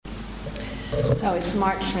So it's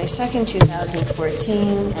March 22nd,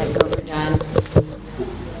 2014 at Govardhan,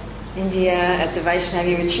 India at the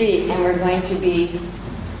Vaishnavi retreat, and we're going to be...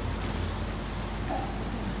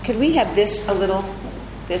 Could we have this a little,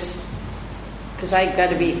 this, because I've got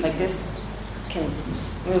to be like this, can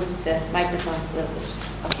move the microphone a little this way,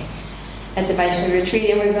 okay. At the Vaishnavi retreat,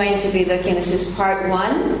 and we're going to be looking, this is part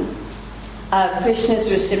 1 of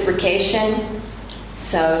Krishna's Reciprocation.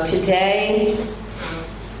 So today...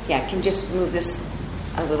 Yeah, can you just move this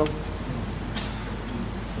a little?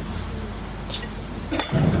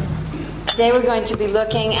 Today we're going to be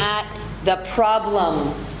looking at the problem.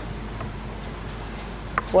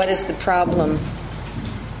 What is the problem?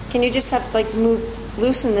 Can you just have, like,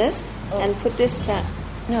 loosen this and put this down?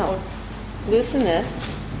 No. Loosen this.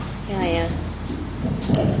 Yeah.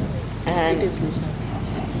 And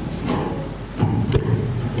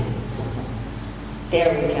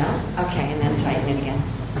there we go. Okay, and then tighten it again.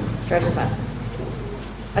 First class.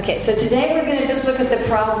 Okay, so today we're going to just look at the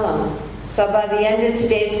problem. So by the end of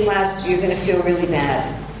today's class, you're going to feel really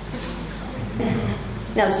bad.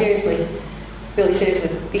 No, seriously. Really seriously.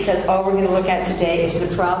 Because all we're going to look at today is the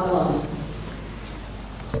problem.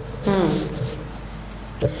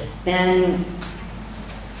 Then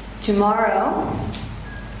tomorrow,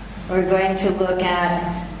 we're going to look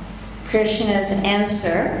at Krishna's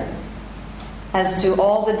answer as to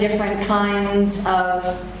all the different kinds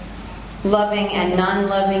of loving and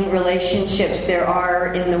non-loving relationships there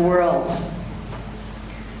are in the world.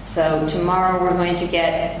 So tomorrow we're going to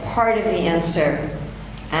get part of the answer,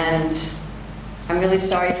 and I'm really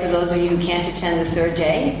sorry for those of you who can't attend the third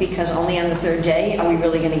day, because only on the third day are we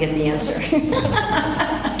really going to get the answer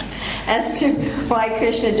as to why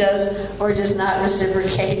Krishna does or does not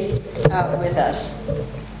reciprocate with us.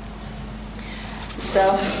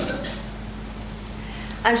 So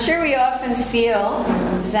I'm sure we often feel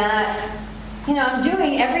that, I'm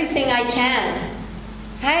doing everything I can.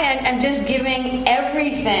 I'm just giving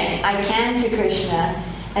everything I can to Krishna,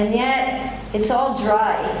 and yet it's all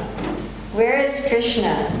dry. Where is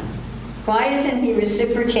Krishna? Why isn't he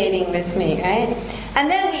reciprocating with me, right? And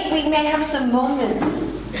then we may have some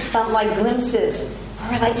moments, some like glimpses,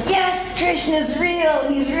 where we're like, yes, Krishna's real.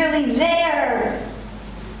 He's really there.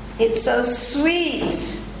 It's so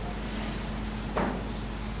sweet.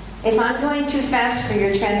 If I'm going too fast for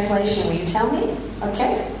your translation, will you tell me?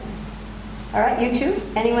 Okay? All right, you two?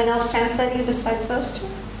 Anyone else translating besides those two?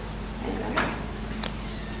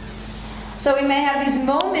 So we may have these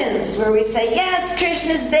moments where we say, yes,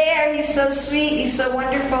 Krishna's there, he's so sweet, he's so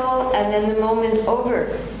wonderful, and then the moment's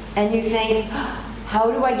over. And you think,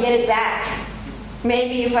 how do I get it back?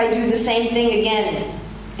 Maybe if I do the same thing again.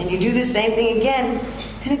 And you do the same thing again,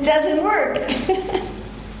 and it doesn't work.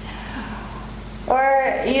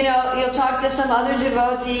 Or, you'll talk to some other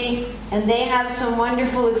devotee and they have some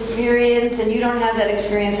wonderful experience and you don't have that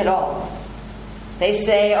experience at all. They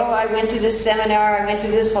say, oh, I went to this seminar, I went to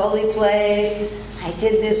this holy place, I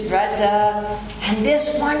did this vrata, and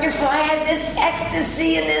this wonderful, I had this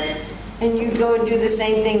ecstasy and this, and you go and do the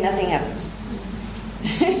same thing, nothing happens.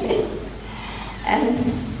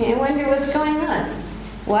 And you wonder what's going on.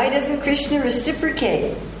 Why doesn't Krishna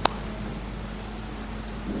reciprocate?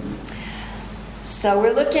 So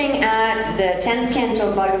we're looking at the 10th canto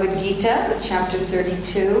of Bhagavad Gita, chapter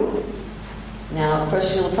 32. Now, of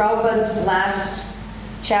course, Srila Prabhupada's last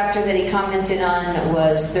chapter that he commented on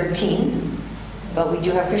was 13, but we do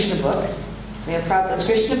have Krishna book. So we have Prabhupada's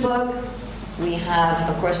Krishna book. We have,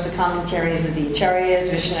 of course, the commentaries of the Acharyas,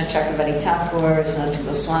 Vishwanath Chakravarti Thakur, Sanatana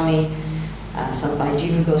Goswami, some by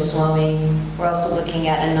Jiva Goswami. We're also looking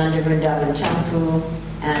at Ananda Vrindavan Champu,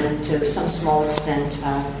 and to some small extent,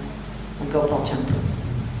 Gopal Champu.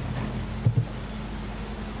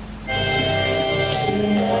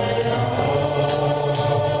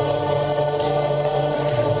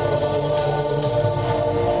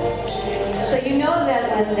 So you know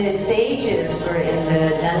that when the sages were in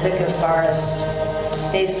the Dandaka forest,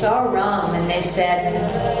 they saw Ram and they said,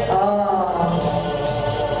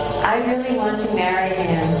 oh, I really want to marry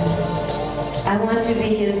him. I want to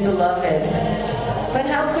be his beloved. But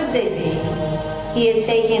how could they be? He had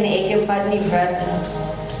taken Ekapatni Vrat,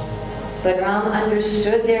 but Ram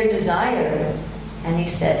understood their desire, and he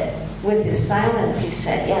said, with his silence, he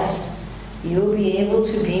said, yes, you'll be able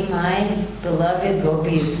to be my beloved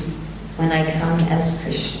Gopis when I come as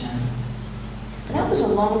Krishna. That was a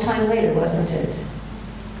long time later, wasn't it?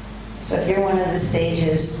 So if you're one of the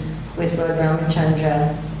sages with Lord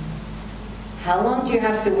Ramachandra, how long do you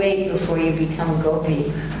have to wait before you become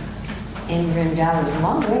Gopi in Vrindavan? It's a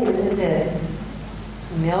long wait, isn't it?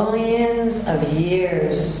 Millions of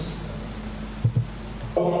years.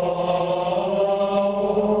 Oh.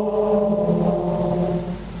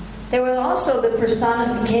 also the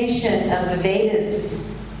personification of the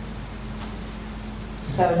Vedas.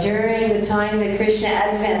 So during the time that Krishna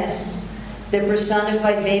advents, the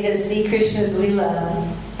personified Vedas see Krishna's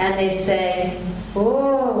Leela, and they say,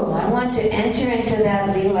 oh, I want to enter into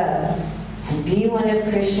that Leela and be one of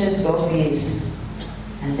Krishna's Gopis.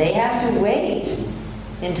 And they have to wait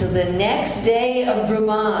until the next day of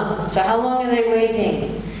Brahma. So how long are they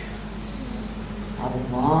waiting? A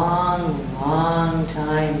long, long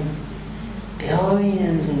time.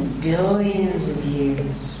 Billions and billions of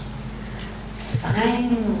years.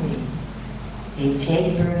 Finally, they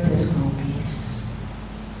take birth as Gopis.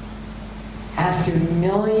 After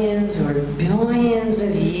millions or billions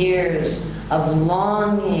of years of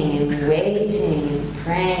longing and waiting and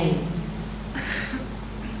praying,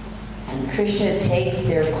 and Krishna takes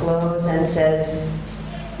their clothes and says,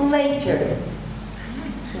 later.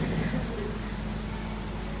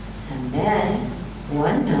 And then,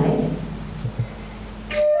 one night,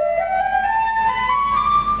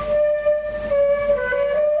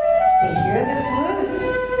 they hear the flute.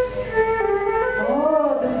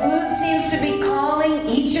 Oh, the flute seems to be calling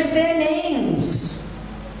each of their names.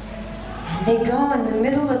 And they go in the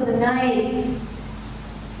middle of the night,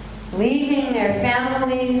 leaving their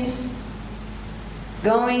families,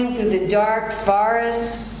 going through the dark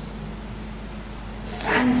forests.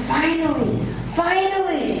 And finally,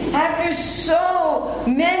 after so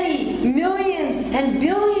many millions and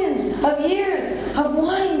billions of years of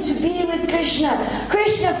wanting to be with Krishna,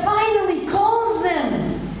 Krishna finally calls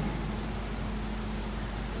them.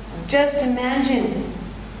 Just imagine,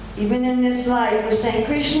 even in this life, we're saying,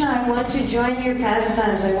 Krishna, I want to join your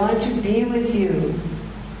pastimes. I want to be with you.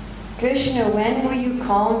 Krishna, when will you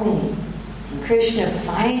call me? And Krishna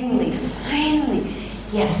finally,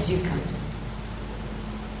 yes, you come.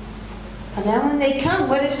 And then when they come,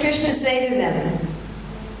 what does Krishna say to them?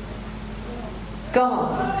 Go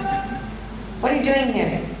home. What are you doing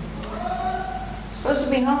here? You're supposed to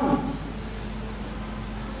be home.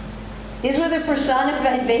 These were the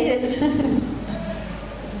personified Vedas.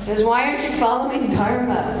 He says, why aren't you following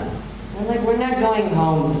Dharma? They're like, we're not going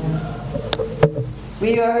home.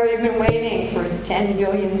 We've already been waiting for 10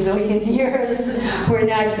 billion zillion years. We're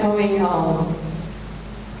not going home.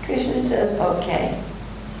 Krishna says, okay.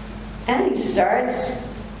 And he starts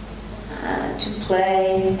to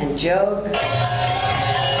play and joke.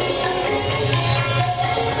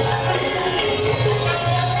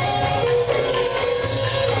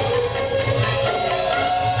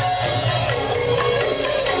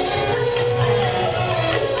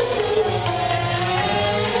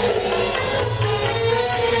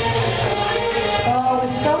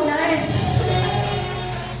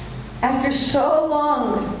 After so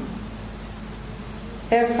long,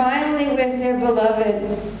 they're finally with their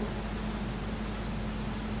beloved.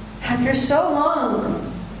 After so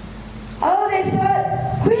long, oh, they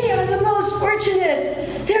thought, we are the most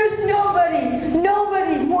fortunate. There's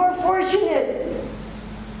nobody more fortunate.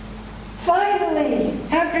 Finally,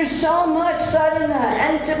 after so much sadhana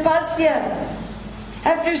and tapasya,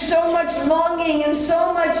 after so much longing and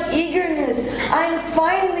so much eagerness, I'm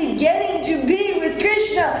finally getting to be with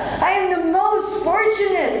Krishna. I am the most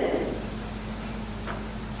fortunate.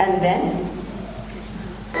 And then,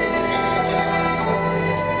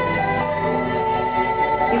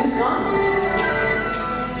 he was gone.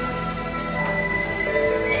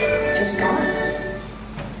 Just gone.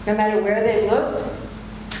 No matter where they looked,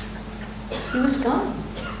 he was gone.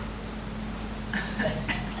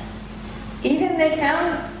 Even they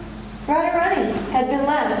found Radharani had been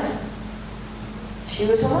left. She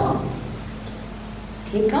was alone.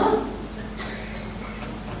 He'd gone.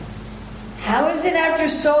 How is it after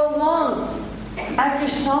so long, after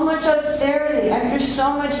so much austerity, after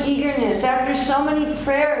so much eagerness, after so many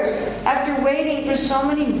prayers, after waiting for so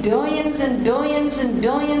many billions and billions and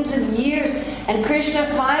billions of years, and Krishna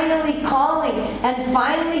finally calling and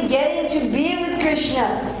finally getting to be with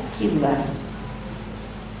Krishna, he left.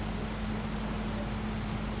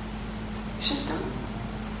 Just gone.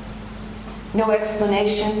 No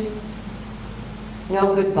explanation.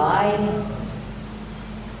 No goodbye.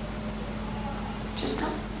 Just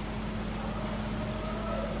gone.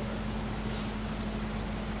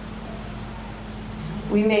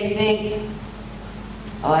 We may think,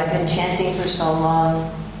 oh, I've been chanting for so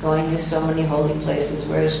long, going to so many holy places,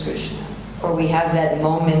 where is Krishna? Or we have that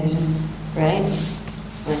moment, right?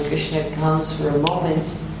 When Krishna comes for a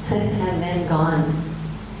moment and then gone.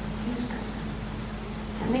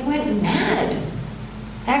 And they went mad.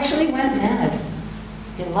 Actually went mad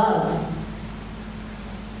in love.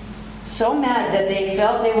 So mad that they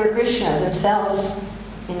felt they were Krishna themselves,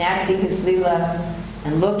 enacting his Leela.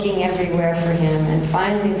 and looking everywhere for him. And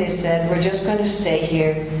finally they said, we're just going to stay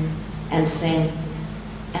here and sing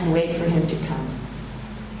and wait for him to come.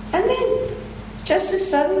 And then, just as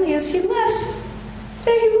suddenly as he left,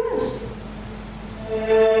 there he was.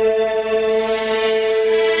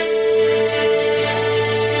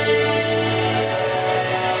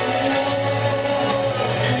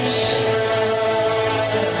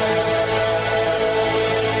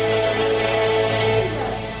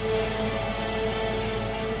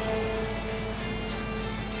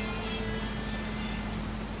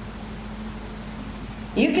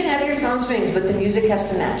 You can have your phone strings, but the music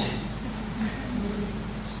has to match.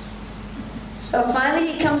 So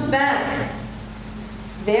finally he comes back.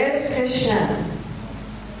 There's Krishna.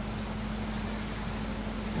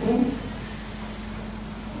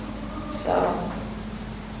 So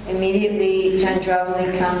immediately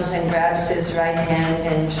Chandravali comes and grabs his right hand,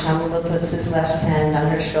 and Shamala puts his left hand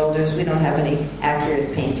on her shoulders. We don't have any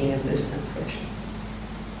accurate painting of this, unfortunately.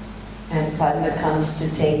 And Padma comes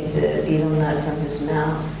to take the betel nut from his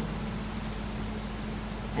mouth.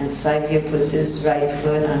 And Saibhya puts his right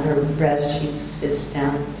foot on her breast. She sits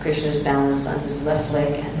down. Krishna's balanced on his left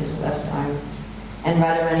leg and his left arm. And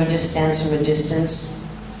Radharani just stands from a distance,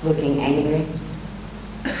 looking angry.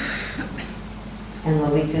 And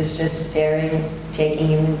Lalita's just staring, taking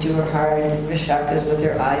him into her heart. And Vishaka's with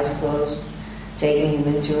her eyes closed, taking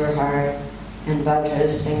him into her heart. And Bhadra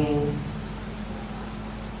is singing.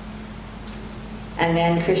 And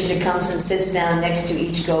then Krishna comes and sits down next to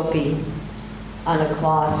each gopi on a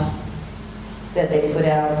cloth that they put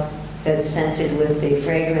out that's scented with the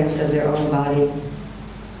fragrance of their own body.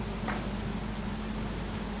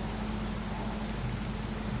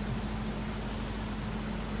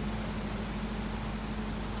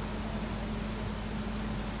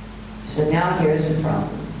 So now here's the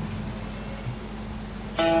problem.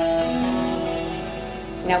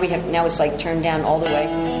 Now it's like turned down all the way.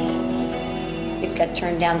 It got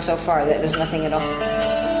turned down so far that there's nothing at all.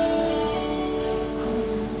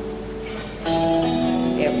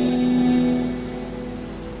 Yep.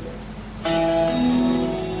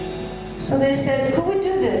 So they said, who would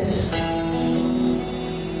do this?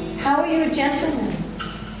 How are you a gentleman?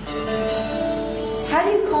 How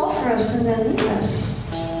do you call for us and then leave us?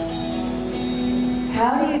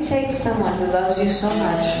 How do you take someone who loves you so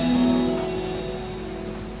much,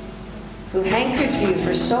 who hankered for you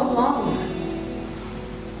for so long,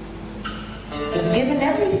 who's given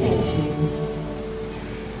everything to you,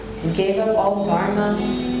 who gave up all dharma,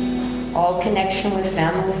 all connection with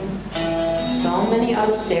family, so many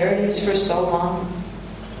austerities for so long,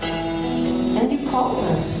 and you called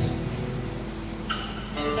us.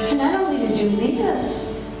 And not only did you leave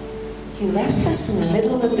us, you left us in the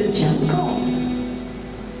middle of the jungle.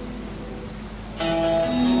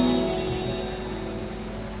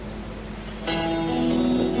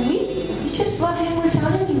 We just love him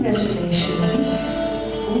without any reservation.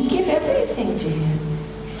 We give everything to him.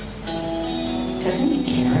 Doesn't he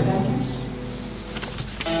care about us?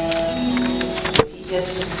 Does he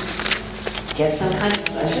just get some kind of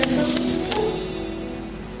pleasure from us?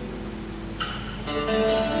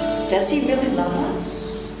 Does he really love us?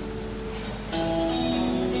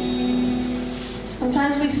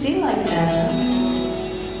 Sometimes we see like that.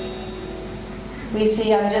 We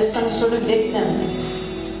see I'm just some sort of victim.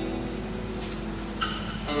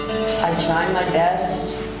 I try my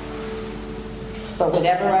best, but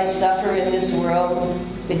whatever I suffer in this world,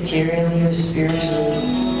 materially or spiritually,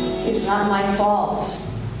 it's not my fault.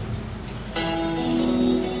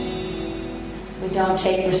 We don't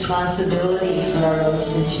take responsibility for our own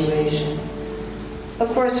situation.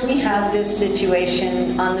 Of course, we have this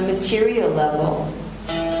situation on the material level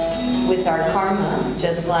with our karma,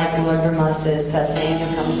 just like Lord Brahma says,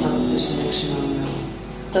 Tatena Kamam Sushanakshana.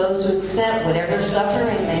 Those who accept whatever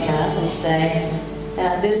suffering they have and say,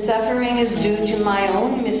 this suffering is due to my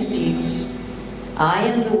own misdeeds. I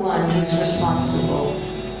am the one who's responsible.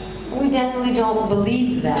 We generally don't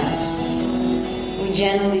believe that. We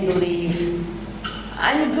generally believe,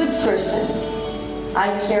 I'm a good person.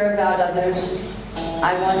 I care about others.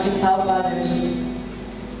 I want to help others.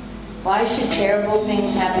 Why should terrible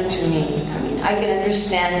things happen to me? I mean, I can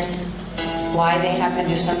understand why they happen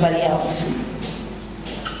to somebody else.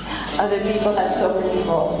 Other people have so many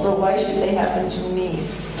faults, but why should they happen to me?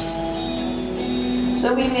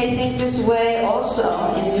 So we may think this way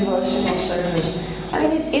also in devotional service. I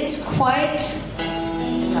mean, it's quite,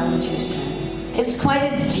 how would you say? It's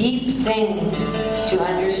quite a deep thing to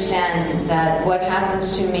understand that what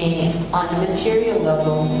happens to me on the material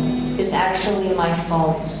level is actually my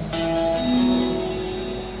fault.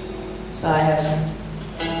 So I have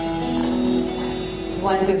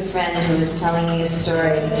one good friend who was telling me a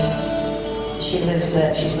story.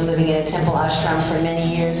 She's been living in a temple ashram for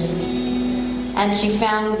many years. And she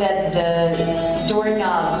found that the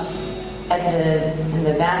doorknobs in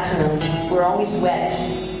the bathroom were always wet.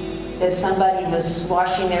 That somebody was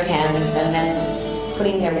washing their hands and then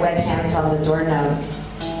putting their wet hands on the doorknob.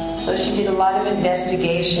 So she did a lot of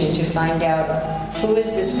investigation to find out who is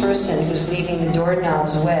this person who's leaving the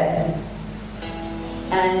doorknobs wet.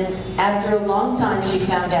 And after a long time, she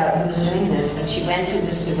found out who was doing this, and she went to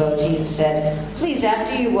this devotee and said, please,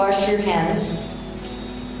 after you wash your hands,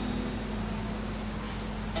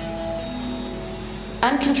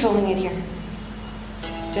 I'm controlling it here.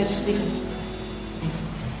 Just leave it. Thanks.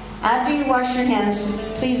 After you wash your hands,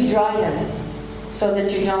 please dry them so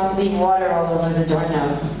that you don't leave water all over the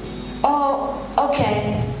doorknob. Oh,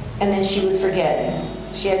 okay. And then she would forget.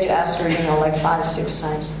 She had to ask her, like 5, 6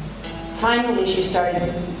 times. Finally, she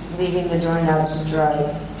started leaving the doorknobs dry.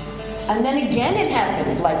 And then again it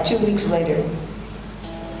happened, like 2 weeks later.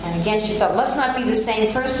 And again she thought, must not be the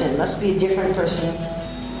same person, must be a different person.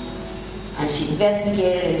 And she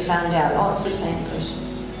investigated and found out, oh, it's the same person.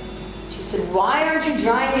 She said, why aren't you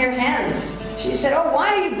drying your hands? She said, oh, why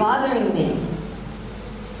are you bothering me?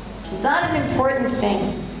 It's not an important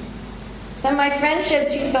thing. So my friend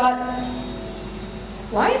said, she thought,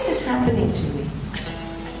 why is this happening to me?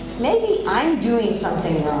 Maybe I'm doing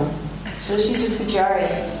something wrong. So she's a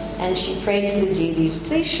pujari, and she prayed to the deities,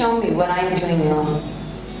 please show me what I'm doing wrong.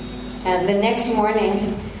 And the next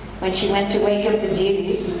morning, when she went to wake up the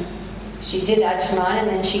deities, she did Achman, and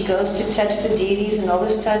then she goes to touch the deities, and all of a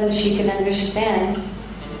sudden she could understand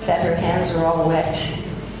that her hands were all wet.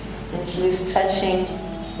 And she was touching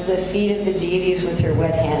the feet of the deities with her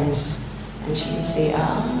wet hands. And she could see,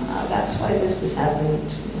 that's why this is happening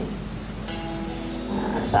to me.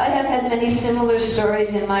 So I have had many similar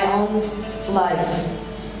stories in my own life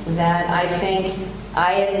that I think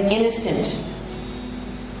I am innocent,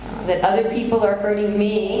 that other people are hurting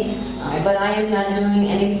me, but I am not doing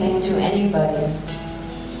anything to anybody.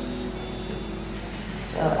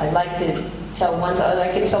 So I'd like to tell one.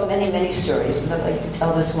 I could tell many, many stories, but I'd like to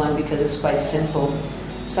tell this one because it's quite simple.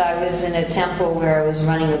 So I was in a temple where I was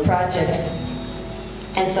running a project.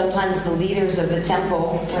 And sometimes the leaders of the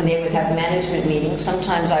temple, when they would have management meetings,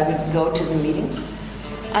 sometimes I would go to the meetings,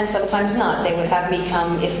 and sometimes not. They would have me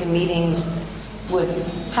come if the meetings would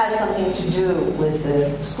have something to do with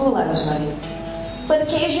the school I was running. But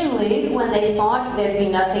occasionally, when they thought there'd be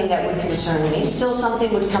nothing that would concern me, still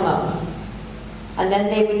something would come up. And then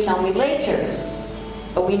they would tell me later,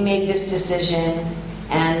 oh, we made this decision,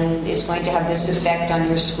 and it's going to have this effect on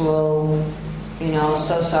your school.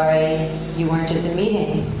 So sorry you weren't at the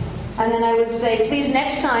meeting. And then I would say, please,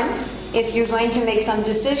 next time, if you're going to make some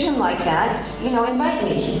decision like that, invite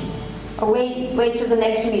me. Or wait till the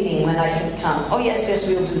next meeting when I can come. Oh, yes,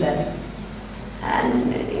 we'll do that.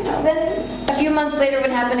 And, then a few months later it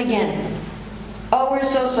would happen again. Oh, we're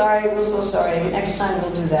so sorry. Next time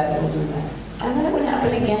we'll do that. And then it would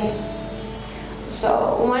happen again.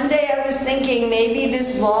 So one day I was thinking, maybe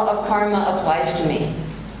this law of karma applies to me.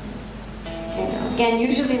 Again,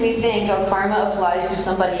 usually we think, karma applies to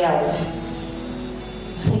somebody else,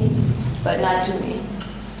 but not to me.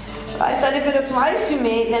 So I thought if it applies to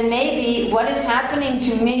me, then maybe what is happening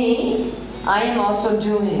to me, I am also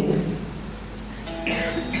doing.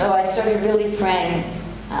 So I started really praying,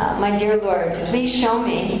 my dear Lord, please show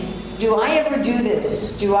me, do I ever do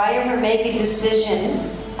this? Do I ever make a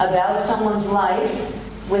decision about someone's life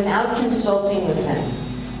without consulting with them?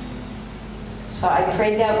 So I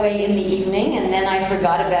prayed that way in the evening, and then I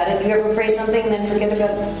forgot about it. You ever pray something and then forget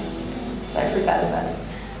about it? So I forgot about it.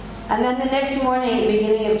 And then the next morning,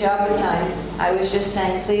 beginning of japa time, I was just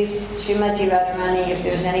saying, please, Srimati Radharani, if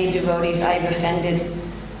there's any devotees I've offended,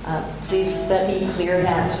 please let me clear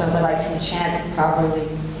that so that I can chant properly.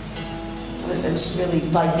 I was really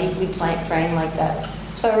deeply praying like that.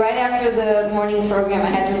 So right after the morning program,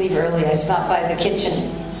 I had to leave early. I stopped by the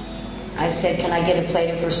kitchen. I said, can I get a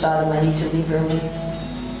plate of prasadam? I need to leave early.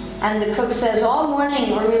 And the cook says, all morning,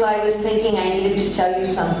 Urmila, I was thinking I needed to tell you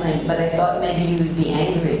something, but I thought maybe you would be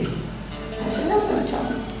angry. I said, no, don't tell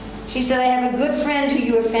me. She said, I have a good friend who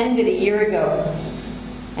you offended a year ago,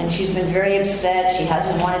 and she's been very upset. She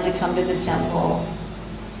hasn't wanted to come to the temple.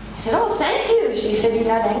 I said, oh, thank you. She said, you're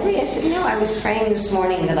not angry? I said, no, I was praying this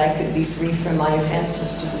morning that I could be free from my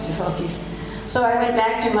offenses to the devotees. So I went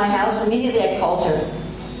back to my house. Immediately I called her.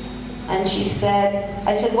 And she said,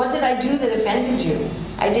 I said, what did I do that offended you?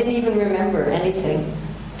 I didn't even remember anything.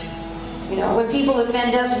 When people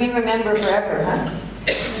offend us, we remember forever, huh?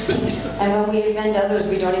 And when we offend others,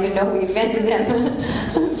 we don't even know we offended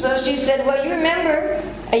them. So she said, well, you remember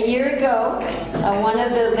a year ago, one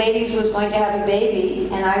of the ladies was going to have a baby,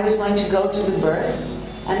 and I was going to go to the birth.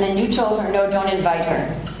 And then you told her, no, don't invite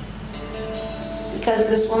her. Because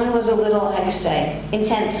this woman was a little, how do you say,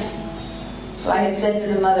 intense. So I had said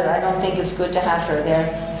to the mother, I don't think it's good to have her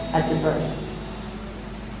there at the birth.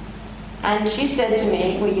 And she said to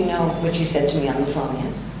me, well, you know what she said to me on the phone,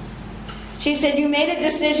 yes? She said, you made a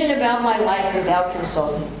decision about my life without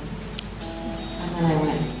consulting. And then I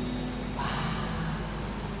went, wow.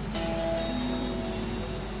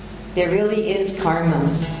 There really is karma.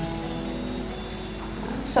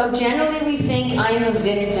 So generally we think I am a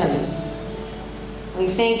victim. We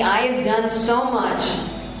think I have done so much.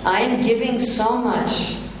 I am giving so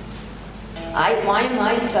much. Why am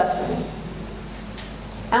I suffering?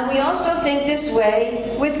 And we also think this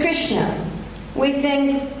way with Krishna. We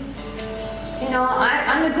think,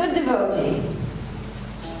 I'm a good devotee.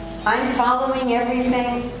 I'm following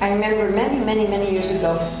everything. I remember many years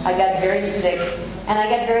ago, I got very sick, and I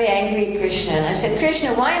got very angry at Krishna. And I said,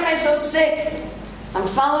 Krishna, why am I so sick? I'm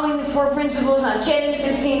following the 4 principles, I'm chanting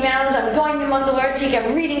 16 rounds, I'm going to Mangalartik,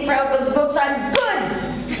 I'm reading Prabhupada's books, I'm good!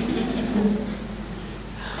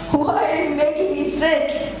 Why are you making me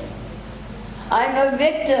sick? I'm a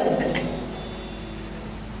victim.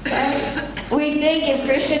 We think if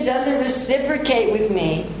Krishna doesn't reciprocate with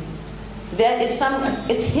me, that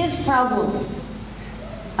it's his problem.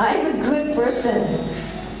 I'm a good person.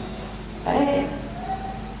 Right?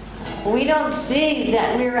 We don't see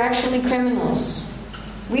that we're actually criminals.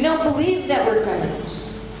 We don't believe that we're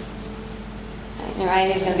criminals.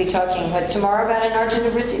 Ryan is going to be talking tomorrow about an Arjuna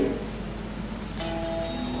Vritti.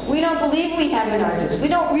 We don't believe we have an artist. We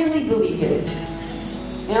don't really believe it.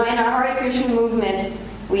 In our Hare Krishna movement,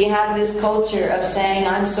 we have this culture of saying,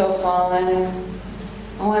 I'm so fallen.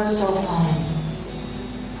 Oh, I'm so fallen.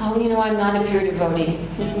 Oh, I'm not a pure devotee.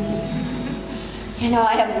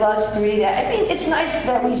 I have lust, greed. It's nice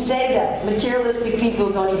that we say that. Materialistic people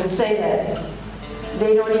don't even say that.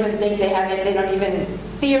 They don't even think they have it. They don't even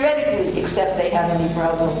theoretically accept they have any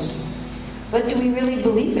problems. But do we really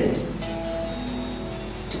believe it?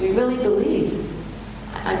 Do we really believe?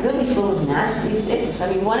 I'm really full of nasty things.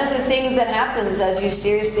 One of the things that happens as you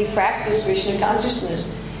seriously practice Krishna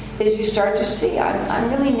consciousness is you start to see, I'm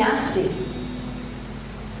really nasty.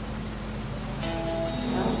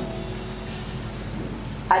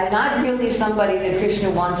 I'm not really somebody that Krishna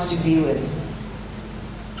wants to be with.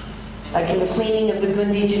 Like in the cleaning of the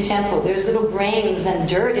Gundija temple, there's little grains and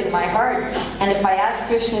dirt in my heart. And if I ask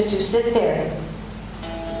Krishna to sit there,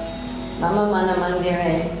 Mama Mana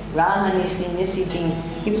Mandire, Rahanisi Nisitin,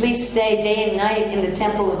 you please stay day and night in the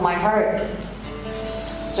temple of my heart.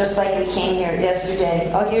 Just like we came here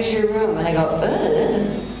yesterday. Oh, here's your room. And I go,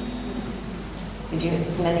 ugh.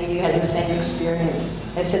 As many of you had the same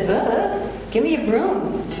experience? I said, give me a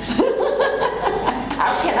broom.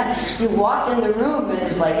 How can I? You walk in the room and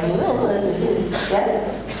it's like,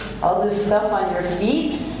 yes, all this stuff on your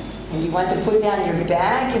feet, and you want to put down your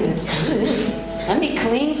bag, and it's, let me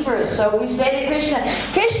clean first. So we say to Krishna,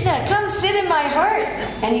 Krishna, come sit in my heart.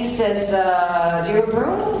 And he says, do you have a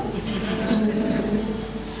broom?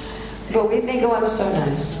 But we think, oh, I'm so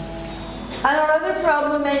nice. And our other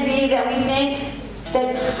problem may be that we think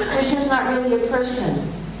that Krishna's not really a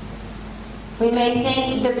person. We may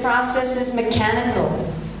think the process is mechanical.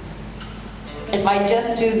 If I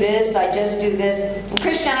just do this, I just do this. And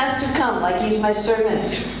Krishna has to come, like he's my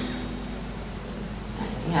servant.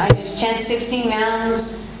 I just chant 16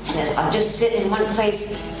 rounds, and I'll just sit in one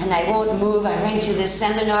place, and I won't move. I went to this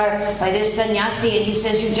seminar by this sannyasi, and he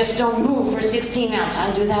says, you just don't move for 16 rounds.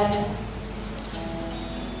 I'll do that.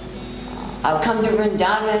 I'll come to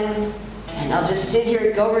Vrindavan, and I'll just sit here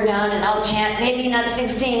at Govardhan, and I'll chant, maybe not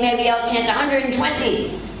 16, maybe I'll chant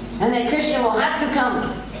 120. And then Krishna will have to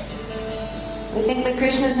come. We think that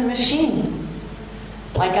Krishna is a machine.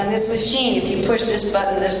 Like on this machine, if you push this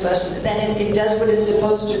button, then it does what it's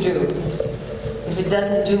supposed to do. If it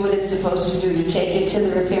doesn't do what it's supposed to do, you take it to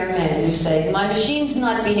the repairman and you say, my machine's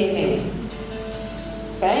not behaving.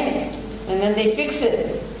 Okay? And then they fix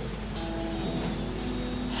it.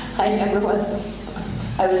 I remember once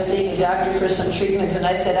I was seeing a doctor for some treatments, and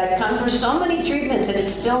I said, I've come for so many treatments and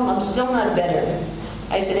I'm still not better.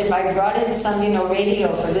 I said, if I brought in some,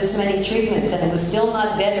 radio for this many treatments and it was still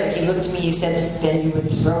not better, he looked at me, he said, then you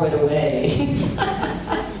would throw it away.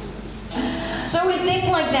 So we think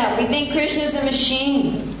like that. We think Krishna's a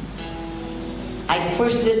machine. I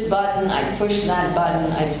pushed this button, I pushed that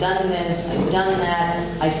button, I've done this, I've done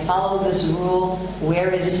that, I followed this rule.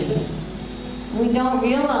 Where is he? We don't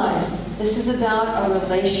realize this is about a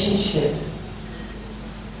relationship.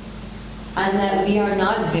 And that we are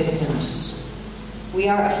not victims. We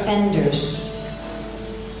are offenders.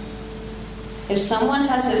 If someone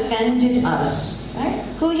has offended us, right?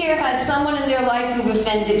 Who here has someone in their life who've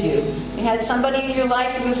offended you? You had somebody in your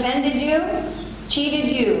life who offended you,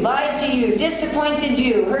 cheated you, lied to you, disappointed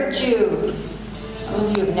you, hurt you. Some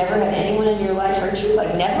of you have never had anyone in your life hurt you.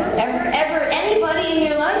 Like never, ever, ever anybody in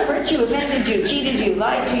your life hurt you, offended you, cheated you,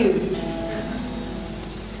 lied to you.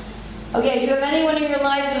 Okay, do you have anyone in your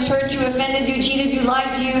life who's hurt you, offended you, cheated you,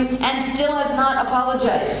 lied to you, and still has not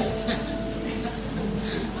apologized?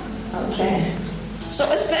 Okay.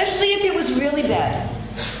 So especially if it was really bad.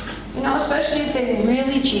 Especially if they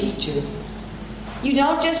really cheated you. You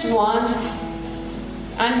don't just want,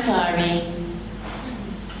 I'm sorry,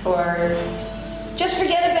 or just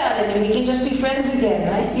forget about it and we can just be friends again,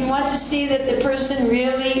 right? You want to see that the person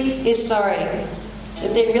really is sorry.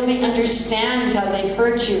 That they really understand how they've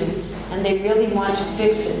hurt you and they really want to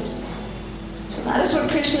fix it. So that is what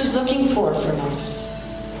Krishna is looking for from us.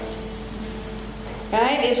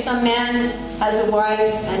 Right? If some man has a wife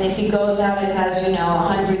and if he goes out and has,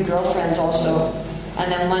 100 girlfriends also,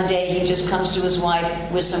 and then one day he just comes to his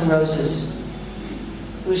wife with some roses,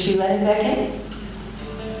 will she let him back in?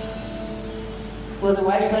 Will the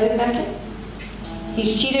wife let him back in?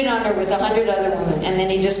 He's cheated on her with 100 other women, and then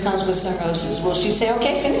he just comes with some roses. Will she say,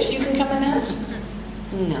 okay, finished, you can come in the house?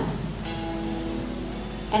 No.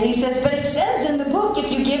 And he says, but it says in the book, if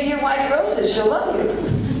you give your wife roses, she'll love you.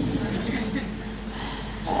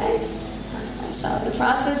 Right? So the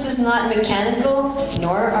process is not mechanical,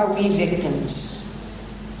 nor are we victims.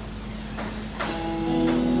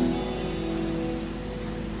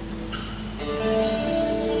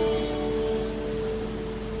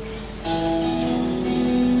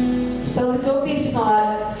 So the Gopis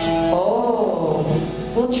thought,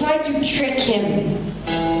 we'll try to trick him.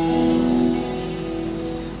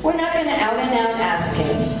 We're not going to out and out ask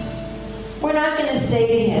him. We're not going to say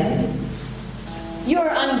to him, you're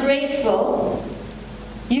ungrateful.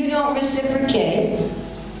 You don't reciprocate.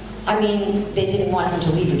 They didn't want him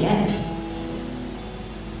to leave again.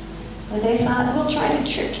 But they thought, we'll try to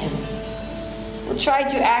trick him. We'll try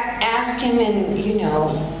to ask him in,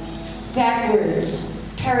 backwards,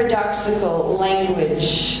 paradoxical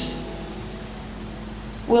language.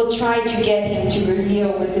 We'll try to get him to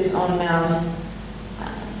reveal with his own mouth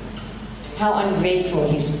how ungrateful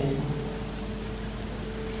he's been.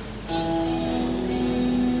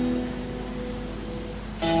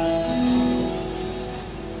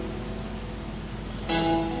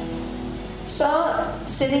 So,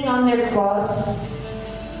 sitting on their cross,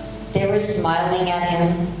 they were smiling at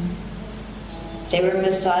him. They were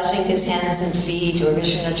massaging his hands and feet, or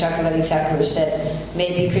Vishnu Chakravarti Thakur said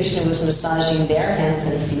maybe Krishna was massaging their hands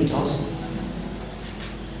and feet also.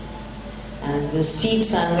 And the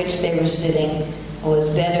seats on which they were sitting was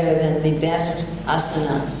better than the best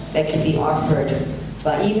asana that could be offered,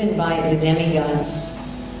 even by the demigods.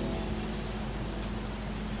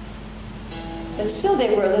 But still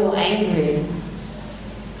they were a little angry.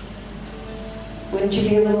 Wouldn't you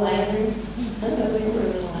be a little angry? No, they were a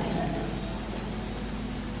little angry.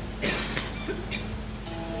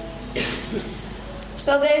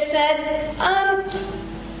 So they said,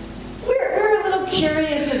 we're a little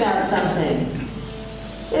curious about something.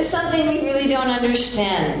 There's something we really don't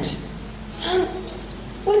understand.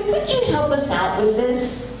 Would you help us out with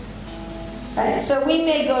this? Right? So we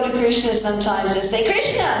may go to Krishna sometimes and say,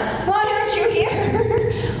 Krishna, why aren't you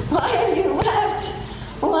here? Why have you left?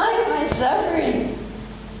 Why am I suffering?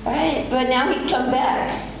 Right? But now he'd come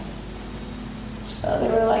back. So they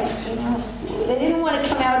were like, they didn't want to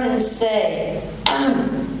come out and say,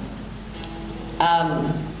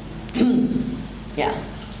 yeah.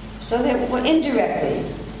 So they were indirectly.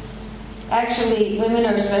 Actually, women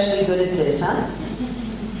are especially good at this, huh?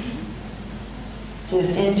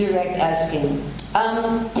 This indirect asking.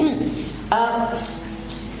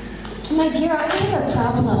 My dear, I have a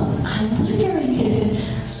problem. I'm wondering.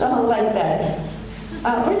 So like that.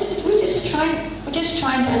 We're just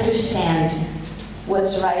trying to understand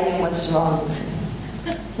what's right and what's wrong.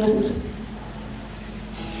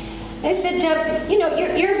 They said,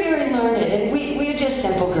 you're very learned, and we're just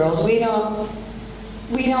simple girls. We don't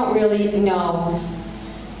really know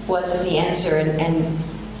what's the answer,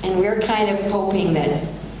 and we're kind of hoping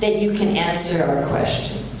that you can answer our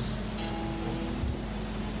questions.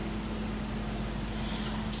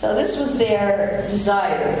 So this was their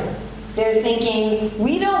desire. They're thinking,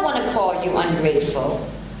 we don't want to call you ungrateful.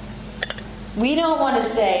 We don't want to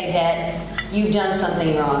say that you've done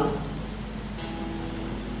something wrong.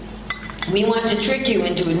 We want to trick you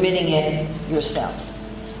into admitting it yourself.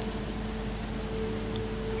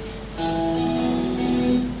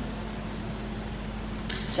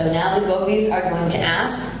 So now the Gopis are going to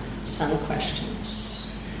ask some questions.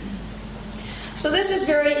 So this is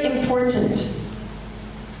very important.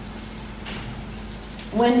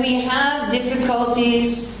 When we have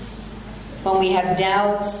difficulties, when we have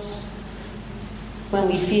doubts, when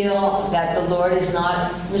we feel that the Lord is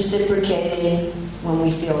not reciprocating, when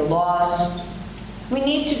we feel lost, we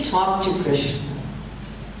need to talk to Krishna.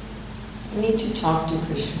 We need to talk to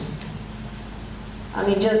Krishna. I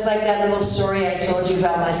mean, just like that little story I told you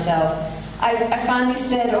about myself, I finally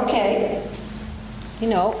said, okay,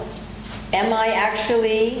 am I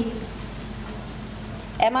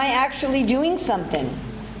actually doing something?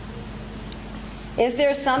 Is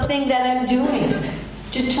there something that I'm doing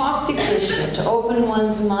to talk to Krishna, to open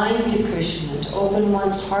one's mind to Krishna, to open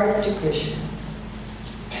one's heart to Krishna,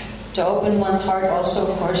 to open one's heart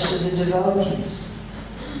also, of course, to the devotees?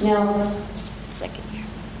 Now, second here.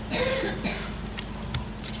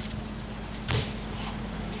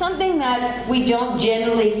 Something that we don't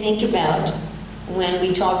generally think about when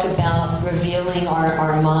we talk about revealing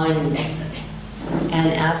our mind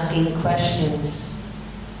and asking questions.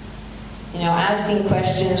 Asking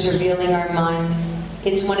questions, revealing our mind,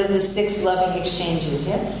 it's one of the 6 loving exchanges,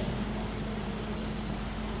 yes?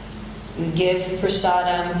 We give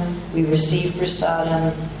prasadam, we receive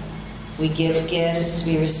prasadam, we give gifts,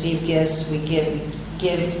 we receive gifts, we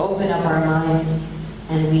give, open up our mind,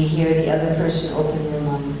 and we hear the other person open their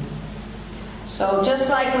mind. So just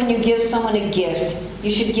like when you give someone a gift,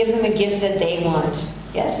 you should give them a gift that they want.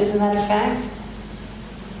 Yes, isn't that a fact?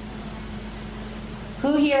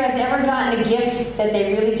 Who here has ever gotten a gift that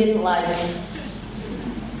they really didn't like?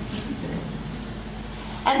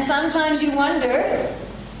 And sometimes you wonder,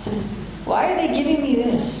 why are they giving me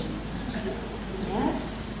this? Yes.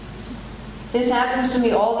 This happens to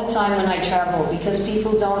me all the time when I travel because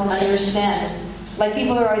people don't understand. Like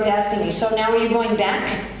people are always asking me, so now are you going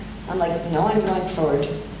back? I'm like, no, I'm going forward.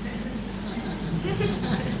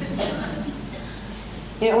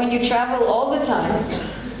 When you travel all the time,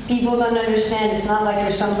 people don't understand. It's not like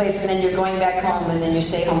you're someplace and then you're going back home and then you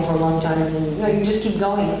stay home for a long time and then you just keep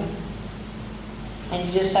going. And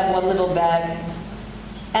you just have one little bag.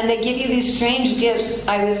 And they give you these strange gifts.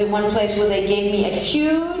 I was at one place where they gave me a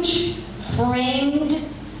huge framed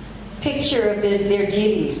picture of their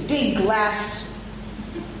deities. Big glass.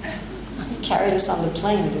 Carry this on the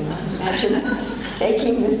plane, Imagine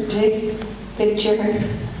taking this big picture.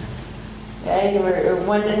 Right?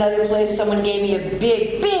 Or another place, someone gave me a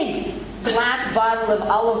big glass bottle of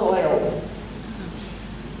olive oil.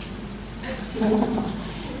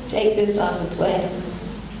 Take this on the plane.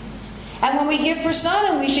 And when we give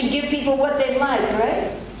prasadam, we should give people what they like,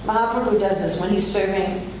 right? Mahaprabhu does this when he's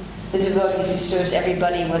serving the devotees. He serves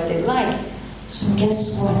everybody what they like. So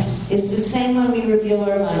guess what? It's the same when we reveal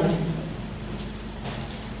our mind.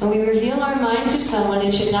 When we reveal our mind to someone,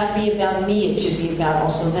 it should not be about me, it should be about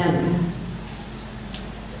also them.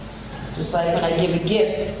 Just like when I give a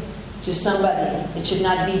gift to somebody, it should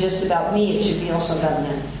not be just about me, it should be also about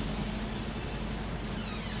them.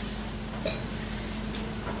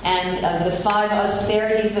 And the 5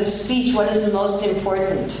 austerities of speech, what is the most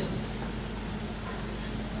important?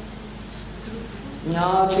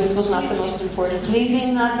 No, truthful is not the most important.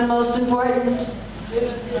 Pleasing, not the most important.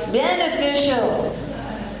 Beneficial.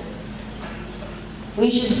 We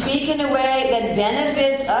should speak in a way that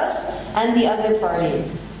benefits us and the other party.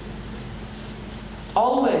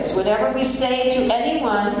 Always, whatever we say to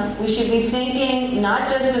anyone, we should be thinking not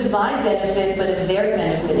just of my benefit, but of their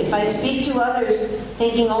benefit. If I speak to others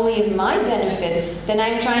thinking only of my benefit, then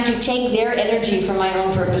I'm trying to take their energy for my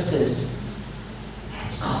own purposes.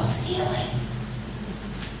 That's called stealing.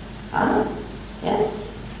 Huh? Yes?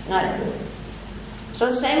 Not good.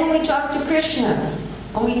 So same when we talk to Krishna.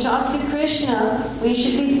 When we talk to Krishna, we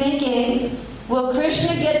should be thinking, will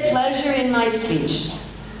Krishna get pleasure in my speech?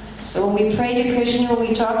 So when we pray to Krishna, when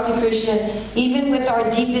we talk to Krishna, even with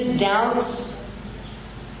our deepest doubts,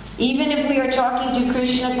 even if we are talking to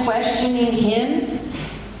Krishna, questioning Him,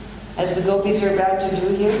 as the Gopis are about to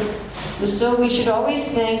do here, still we should always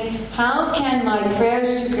think, how can my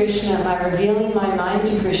prayers to Krishna, my revealing my mind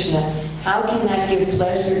to Krishna, how can that give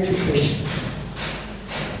pleasure to Krishna?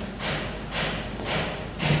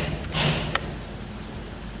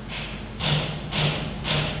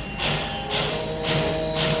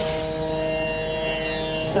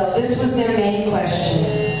 So this was their main question.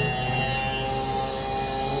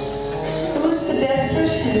 Who's the best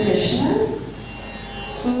person, Krishna?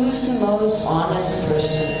 Who's the most honest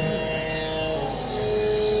person?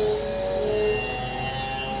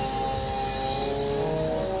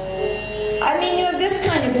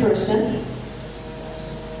 person.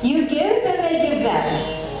 You give and they give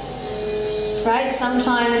back. Right?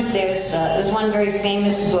 Sometimes there's one very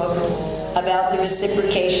famous book about the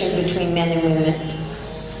reciprocation between men and women.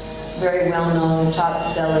 Very well-known, top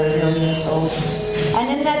seller, millions sold.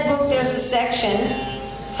 And in that book there's a section,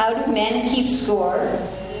 how do men keep score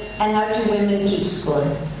and how do women keep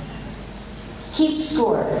score? Keep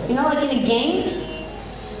score. You know, like in a game?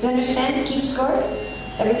 You understand? Keep score?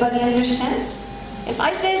 Everybody understands? If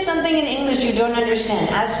I say something in English you don't understand,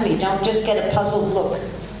 ask me. Don't just get a puzzled look.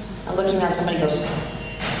 I'm looking at somebody goes, just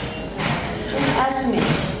ask me.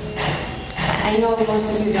 I know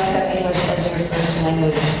most of you don't have English as your first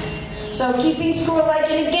language. So keeping score like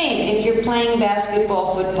in a game. If you're playing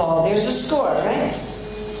basketball, football, there's a score, right?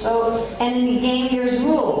 So, and in the game there's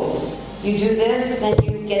rules. You do this, then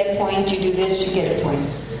you get a point. You do this, you get a point.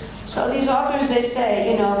 So these authors, they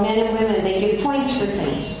say, you know, men and women, they give points for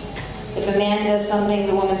things. If a man does something,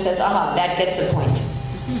 the woman says, aha, that gets a point.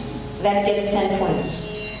 That gets 10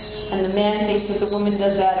 points. And the man thinks if the woman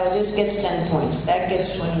does that, oh, this gets 10 points. That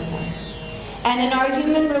gets 20 points. And in our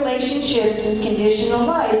human relationships in conditional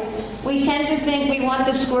life, we tend to think we want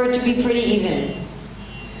the score to be pretty even.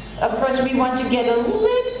 Of course, we want to get a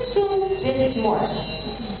little bit more.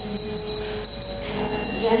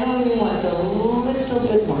 Generally, we want a little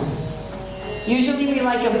bit more. Usually we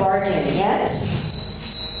like a bargain, yes?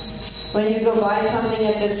 When you go buy something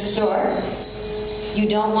at the store, you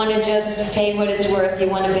don't want to just pay what it's worth. You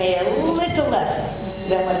want to pay a little less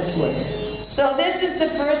than what it's worth. So this is the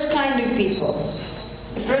first kind of people.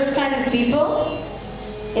 The first kind of people,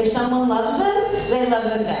 if someone loves them, they love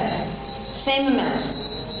them back. Same amount.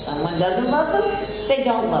 Someone doesn't love them, they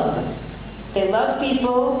don't love them. They love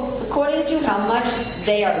people according to how much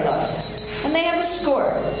they are loved. And they have a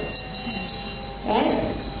score.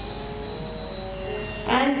 Right?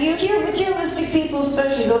 And you hear materialistic people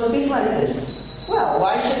especially, they'll speak like this. Well,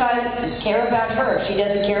 why should I care about her if she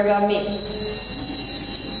doesn't care about me?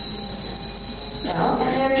 You know,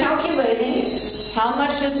 and they're calculating, how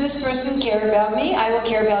much does this person care about me? I will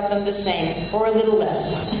care about them the same, or a little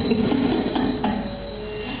less.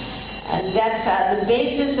 And that's the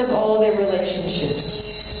basis of all their relationships.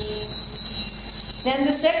 Then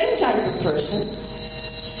the second type of person,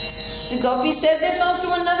 the Gopis said there's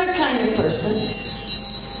also another kind of person.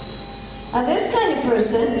 This kind of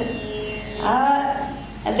person,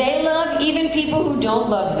 they love even people who don't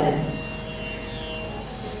love them.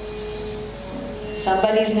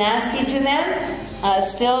 Somebody's nasty to them,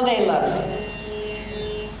 still they love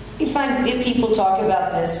them. You find people talk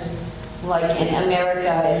about this, like in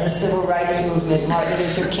America, in the civil rights movement, Martin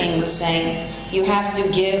Luther King was saying, you have to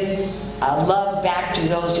give love back to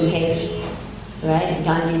those who hate. Right?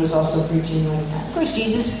 Gandhi was also preaching like that. Of course,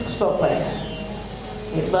 Jesus spoke like that.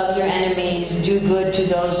 Love your enemies, do good to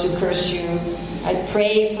those who curse you. I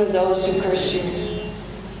pray for those who curse you.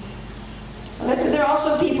 So there are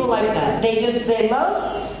also people like that. They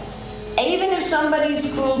love, even if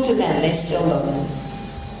somebody's cruel to them, they still love them.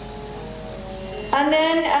 And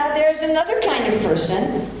then there's another kind of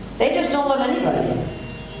person, they just don't love anybody.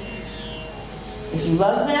 If you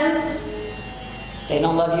love them, they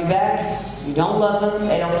don't love you back. You don't love them,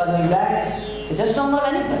 they don't love you back. They just don't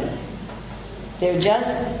love anybody.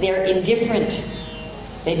 They're indifferent.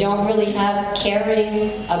 They don't really have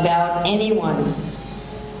caring about anyone.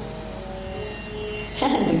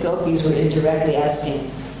 And the Gopis were indirectly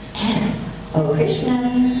asking, oh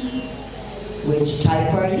Krishna, which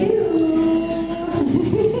type are you?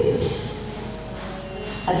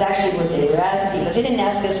 That's actually what they were asking, but they didn't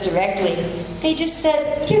ask us directly. They just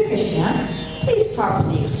said, dear Krishna, please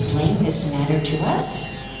properly explain this matter to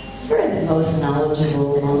us. You're the most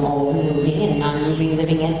knowledgeable among all moving and non-moving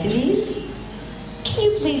living entities. Can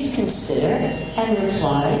you please consider and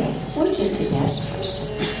reply, which is the best person?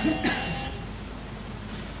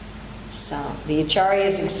 So, the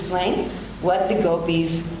Acharyas explain what the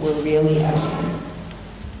Gopis were really asking.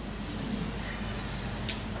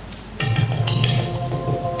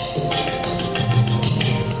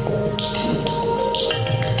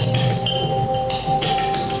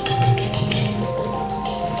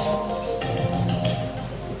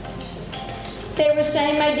 They were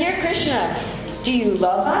saying, my dear Krishna, do you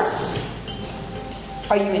love us?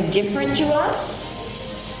 Are you indifferent to us?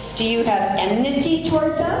 Do you have enmity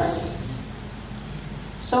towards us?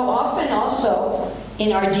 So often also,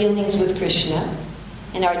 in our dealings with Krishna,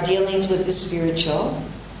 in our dealings with the spiritual,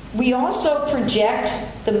 we also project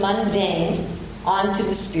the mundane onto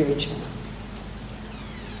the spiritual.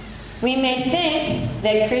 We may think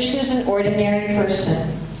that Krishna is an ordinary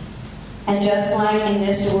person, And just like in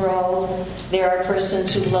this world, there are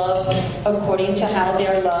persons who love according to how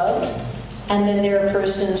they're loved, and then there are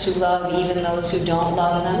persons who love even those who don't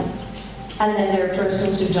love them, and then there are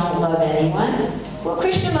persons who don't love anyone. Well,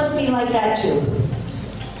 Krishna must be like that too.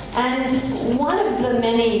 And one of the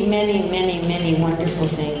many, many, many, many wonderful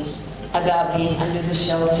things about being under the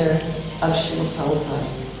shelter of Srila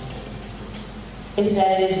Prabhupada is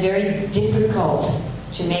that it is very difficult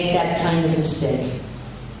to make that kind of mistake.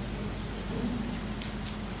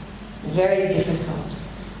 Very difficult.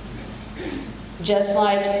 Just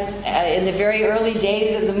like in the very early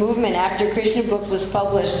days of the movement, after Krishna book was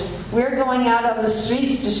published, we're going out on the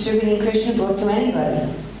streets distributing Krishna book to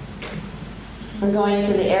anybody. We're going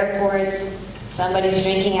to the airports, somebody's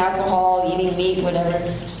drinking alcohol, eating meat,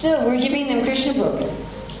 whatever. Still, we're giving them Krishna book.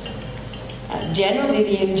 Generally,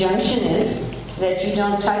 the injunction is that you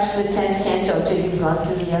don't touch the 10th canto till you've gone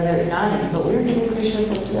through the other 9, but we're giving Krishna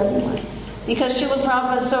book to everyone. Because Srila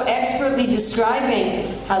Prabhupada is so expertly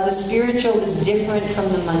describing how the spiritual is different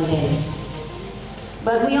from the mundane.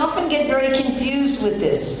 But we often get very confused with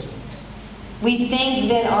this. We think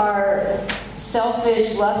that our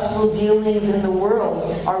selfish, lustful dealings in the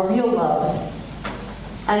world are real love.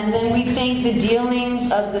 And then we think the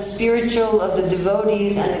dealings of the spiritual, of the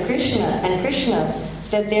devotees and Krishna,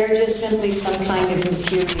 that they're just simply some kind of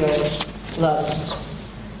material lust.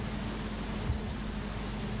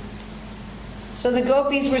 So the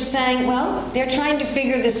gopis were saying, well, they're trying to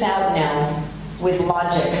figure this out now with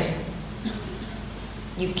logic.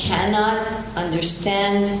 You cannot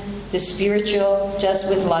understand the spiritual just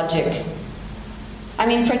with logic. I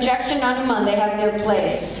mean, projection, Hanuman, they have their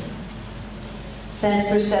place. Sense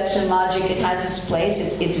perception, logic, it has its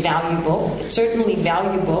place. It's valuable. It's certainly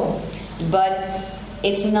valuable. But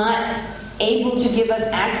it's not able to give us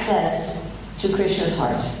access to Krishna's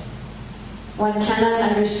heart. One cannot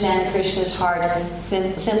understand Krishna's heart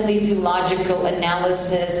simply through logical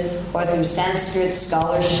analysis or through Sanskrit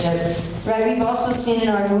scholarship. Right? We've also seen in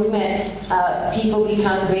our movement people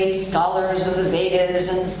become great scholars of the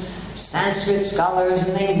Vedas and Sanskrit scholars,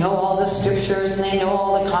 and they know all the scriptures and they know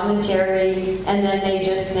all the commentary, and then they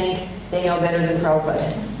just think they know better than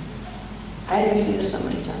Prabhupada. Right? We see this so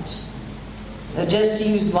many times. Just to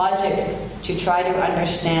use logic to try to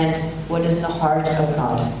understand what is the heart of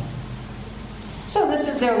God. So this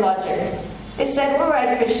is their logic. They said, all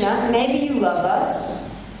right, Krishna, maybe you love us.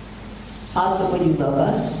 It's possible you love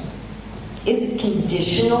us. Is it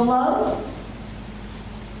conditional love?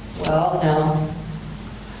 Well, no.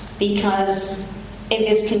 Because if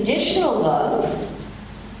it's conditional love,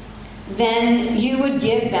 then you would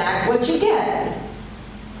give back what you get.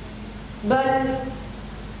 But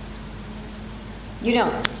you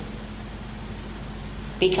don't.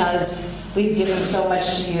 Because we've given so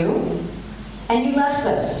much to you, and you left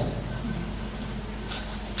us.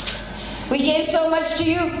 We gave so much to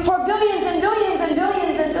you for billions and billions and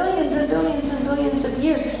billions and billions and billions and billions of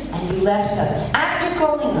years, and you left us after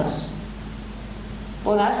calling us.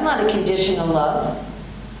 Well, that's not a conditional love,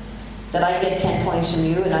 that I get 10 points from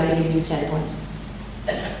you and I give you 10 points.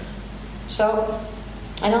 So,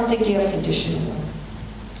 I don't think you have conditional love.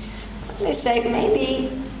 They say,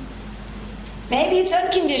 maybe it's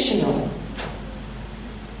unconditional.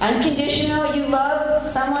 Unconditional, you love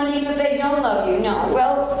someone even if they don't love you. No,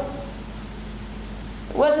 well,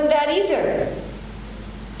 it wasn't that either.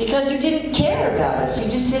 Because you didn't care about us.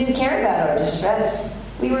 You just didn't care about our distress.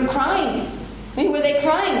 We were crying. I mean, were they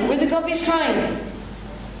crying? Were the gopis crying?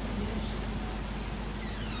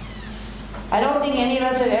 I don't think any of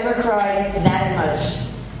us have ever cried that much.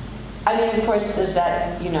 I mean, of course, is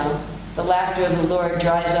that, the laughter of the Lord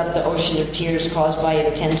dries up the ocean of tears caused by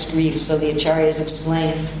intense grief. So the acharyas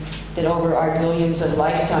explain that over our billions of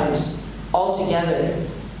lifetimes, altogether,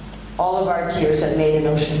 all of our tears have made an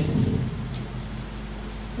ocean.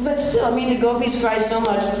 But still, the gopis cry so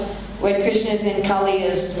much when Krishna's in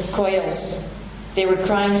Kaliya's coils. They were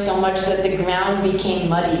crying so much that the ground became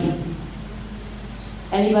muddy.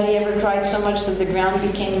 Anybody ever cried so much that the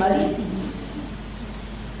ground became muddy?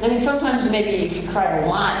 Sometimes maybe if you cry a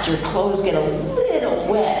lot, your clothes get a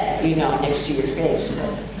little wet, next to your face.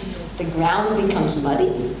 But the ground becomes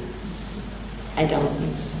muddy? I don't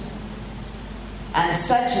think so. And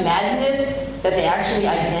such madness that they actually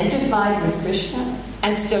identified with Krishna,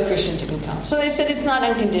 and still Krishna didn't come. So they said it's not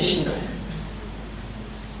unconditional.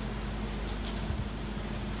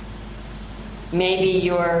 Maybe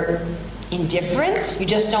you're indifferent? You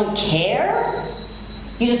just don't care?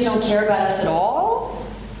 You just don't care about us at all?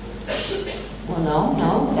 Well,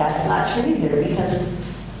 no, that's not true either, because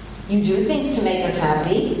you do things to make us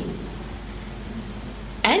happy,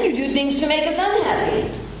 and you do things to make us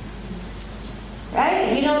unhappy. Right?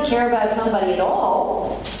 If you don't care about somebody at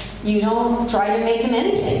all, you don't try to make them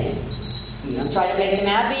anything. You don't try to make them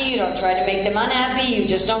happy, you don't try to make them unhappy, you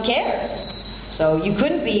just don't care. So you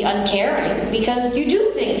couldn't be uncaring because you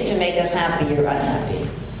do things to make us happy or unhappy.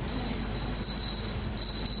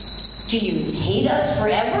 Do you hate us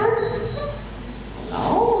forever?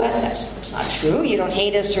 No, that's not true. You don't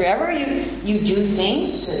hate us forever. You do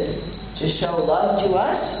things to show love to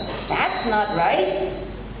us. That's not right.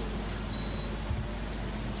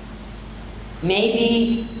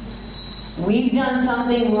 Maybe we've done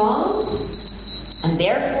something wrong, and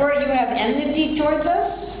therefore you have enmity towards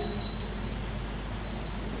us?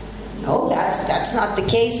 No, that's not the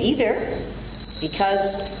case either,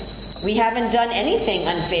 because we haven't done anything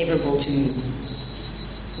unfavorable to you.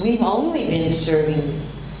 We've only been serving.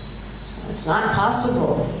 So it's not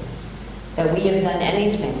possible that we have done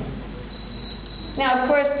anything. Now, of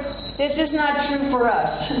course, this is not true for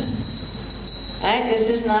us. Right? This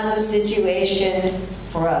is not the situation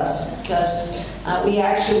for us, because we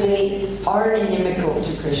actually are inimical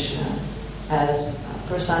to Krishna, as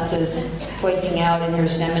Prasanta is pointing out in her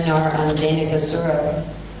seminar on Dhenugasura,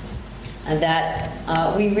 and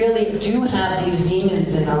that we really do have these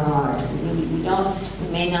demons in our heart. We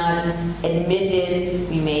may not admit it,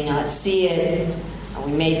 we may not see it,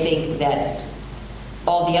 we may think that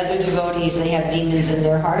all the other devotees, they have demons in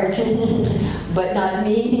their heart, but not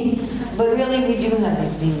me. But really, we do have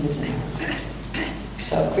these demons in our heart.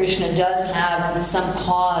 So Krishna does have some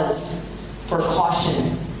cause for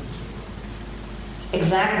caution.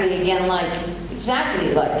 Exactly like, if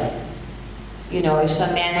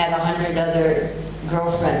some man had 100 other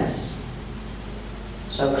girlfriends.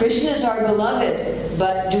 So Krishna is our beloved,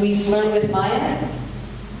 but do we flirt with Maya?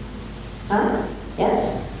 Huh?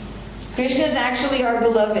 Yes? Krishna is actually our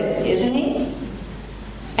beloved, isn't he?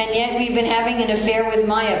 And yet we've been having an affair with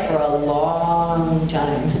Maya for a long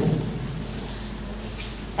time.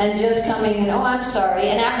 And just coming in, oh, I'm sorry.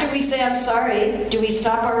 And after we say I'm sorry, do we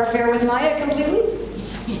stop our affair with Maya completely?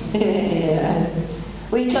 Yeah.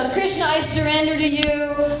 We come, Krishna, I surrender to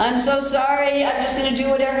you. I'm so sorry. I'm just going to do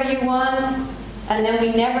whatever you want. And then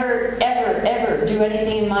we never, ever, ever do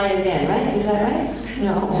anything in Maya again, right? Is that right?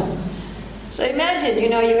 No. So imagine, you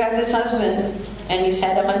have this husband, and he's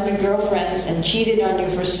had 100 girlfriends and cheated on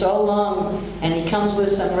you for so long, and he comes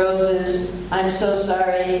with some roses. I'm so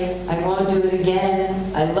sorry. I won't do it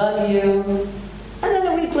again. I love you. And then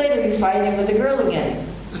a week later, you find him with a girl again.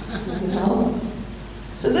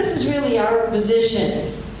 So this is really our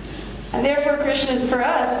position. And therefore, Krishna, for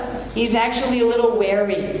us, he's actually a little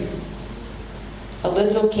wary, a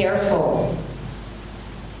little careful.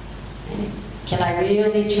 Can I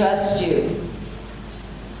really trust you?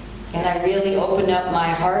 Can I really open up my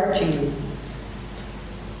heart to you?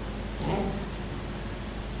 Okay.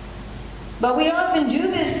 But we often do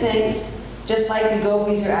this thing, just like the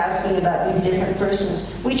Gopis are asking about these different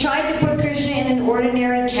persons. We try to put Krishna in an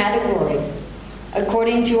ordinary category,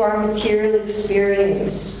 according to our material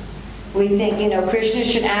experience. We think, Krishna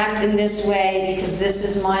should act in this way because this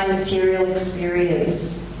is my material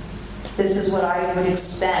experience. This is what I would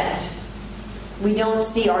expect. We don't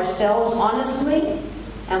see ourselves honestly,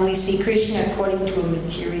 and we see Krishna according to a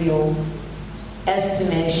material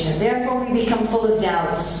estimation. Therefore, we become full of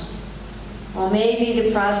doubts. Well, maybe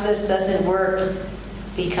the process doesn't work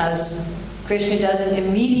because Krishna doesn't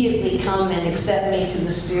immediately come and accept me to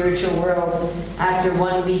the spiritual world after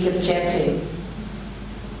 1 week of chanting.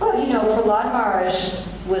 Well, Prahlad Maharaj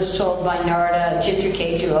was told by Narada,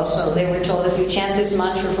 Chitraketu also, they were told if you chant this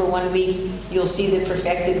mantra for 1 week, you'll see the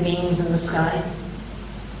perfected beings in the sky.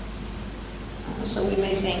 So we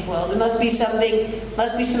may think, well, there must be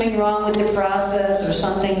something wrong with the process or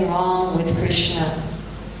something wrong with Krishna.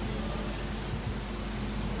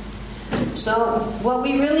 So what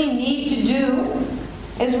we really need to do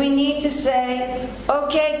is we need to say,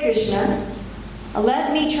 okay, Krishna,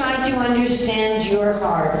 let me try to understand your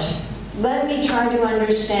heart. Let me try to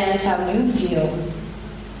understand how you feel.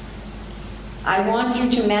 I want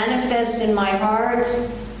you to manifest in my heart.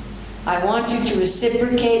 I want you to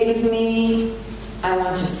reciprocate with me. I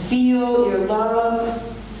want to feel your love.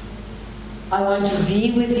 I want to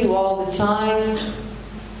be with you all the time.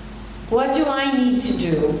 What do I need to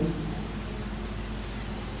do?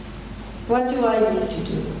 What do I need to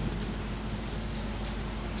do?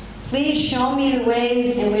 Please show me the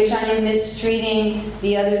ways in which I am mistreating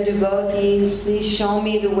the other devotees. Please show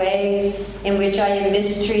me the ways in which I am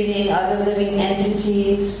mistreating other living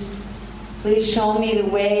entities. Please show me the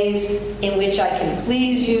ways in which I can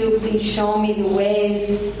please you. Please show me the ways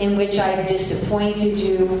in which I have disappointed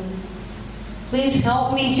you. Please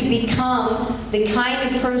help me to become the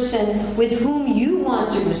kind of person with whom you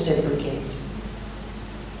want to reciprocate.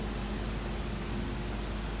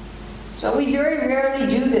 So we very rarely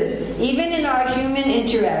do this, even in our human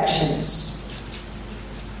interactions.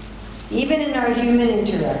 Even in our human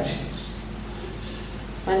interactions.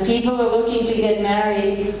 When people are looking to get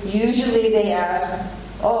married, usually they ask,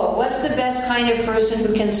 oh, what's the best kind of person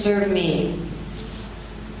who can serve me?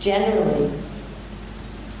 Generally.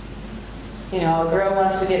 You know, a girl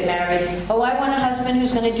wants to get married. Oh, I want a husband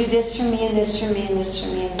who's going to do this for me and this for me and this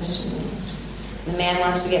for me and this for me. The man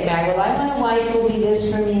wants to get married. Well, I want a wife who will be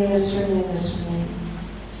this for me and this for me and this for me.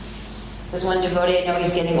 There's one devotee, I know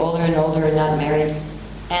he's getting older and older and not married.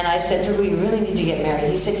 And I said, Prabhu, you really need to get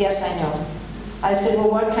married. He said, yes, I know. I said, well,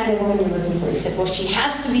 what kind of woman are you looking for? He said, well, she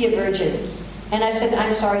has to be a virgin. And I said,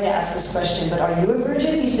 I'm sorry to ask this question, but are you a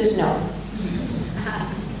virgin? He says, no.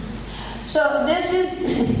 So this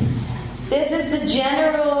is the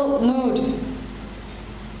general mood.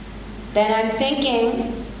 That I'm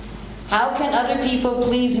thinking, how can other people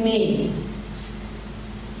please me?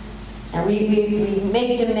 And we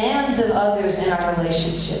make demands of others in our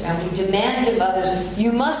relationship. And we demand of others,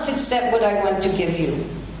 you must accept what I want to give you.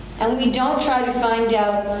 And we don't try to find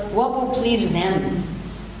out what will please them.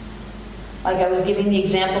 Like I was giving the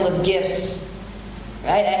example of gifts.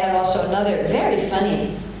 Right? I had also another very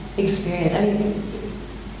funny experience. I mean,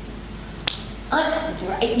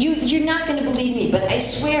 you're not going to believe me, but I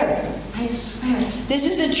swear, this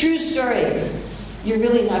is a true story. You're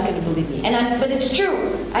really not going to believe me. But it's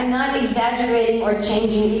true. I'm not exaggerating or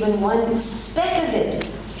changing even one speck of it.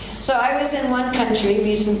 So I was in one country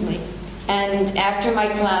recently, and after my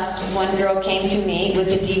class, one girl came to me with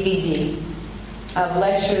a DVD of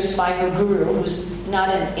lectures by her guru, who's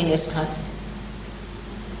not in ISKCON.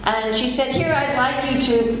 And she said, here, I'd like you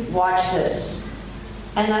to watch this.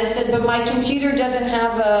 And I said, but my computer doesn't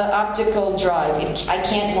have an optical drive. I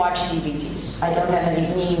can't watch DVDs. I don't have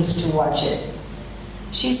any means to watch it.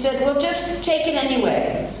 She said, well, just take it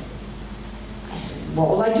anyway. I said, what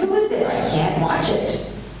will I do with it? I can't watch it.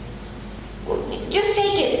 Well, just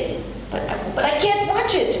take it. But I can't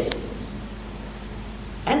watch it.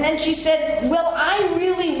 And then she said, well, I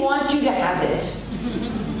really want you to have it.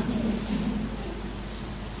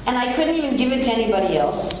 And I couldn't even give it to anybody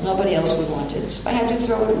else. Nobody else would want it. So I had to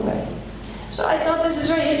throw it away. So I thought this is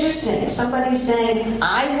very interesting. Somebody's saying,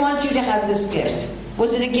 I want you to have this gift.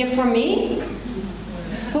 Was it a gift for me?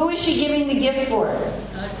 Who is she giving the gift for?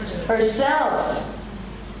 Herself.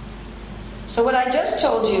 So what I just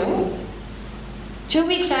told you, 2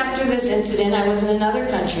 weeks after this incident, I was in another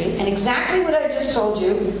country, and exactly what I just told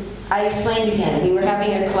you, I explained again. We were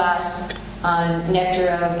having a class on nectar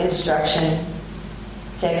of instruction,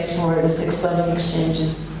 text for the 6 love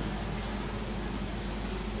exchanges.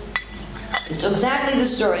 It's exactly the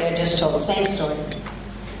story I just told, the same story,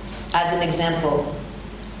 as an example.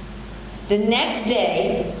 The next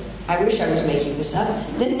day, I wish I was making this up,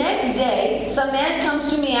 the next day, some man comes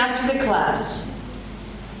to me after the class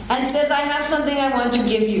and says, I have something I want to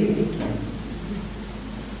give you.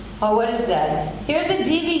 Oh, what is that? Here's a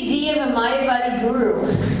DVD of a Mayavadi guru.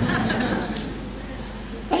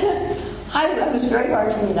 It was very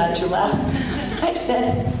hard for me not to laugh. I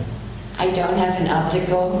said, I don't have an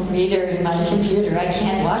optical reader in my computer. I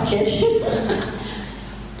can't watch it.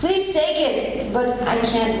 Please take it, but I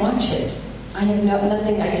can't watch it. I have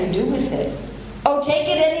nothing I can do with it. Oh, take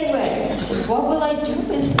it anyway. I said, what will I do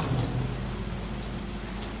with it?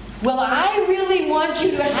 Well, I really want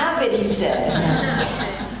you to have it, he said. And I was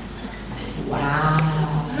like,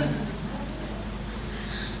 wow.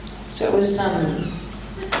 So it was some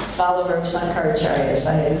follower of Sankaracharya, so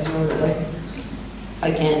I had to throw it away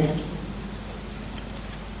again.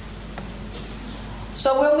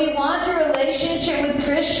 So when we want a relationship with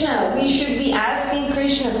Krishna, we should be asking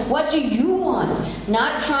Krishna, what do you want?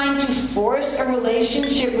 Not trying to force a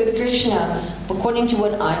relationship with Krishna according to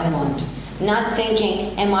what I want. Not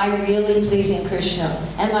thinking, am I really pleasing Krishna?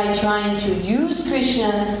 Am I trying to use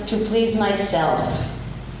Krishna to please myself?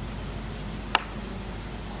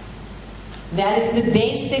 That is the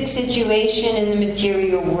basic situation in the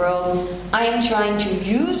material world. I am trying to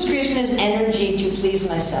use Krishna's energy to please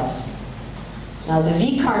myself. Now the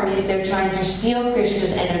Vikarmis, they're trying to steal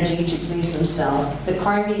Krishna's energy to please themselves. The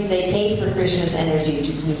Karmis, they pay for Krishna's energy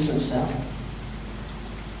to please themselves.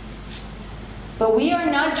 But we are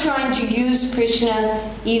not trying to use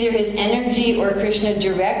Krishna, either his energy or Krishna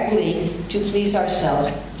directly, to please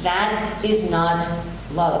ourselves. That is not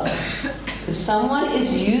love. If someone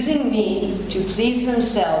is using me to please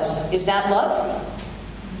themselves, is that love?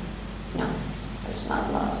 No, that's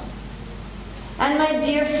not love. And my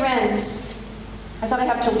dear friends, I thought I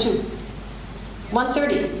have till 2.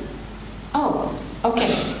 1:30. Oh,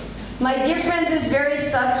 okay. My dear friends, it's very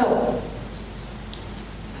subtle.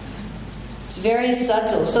 It's very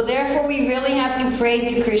subtle. So therefore we really have to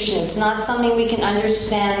pray to Krishna. It's not something we can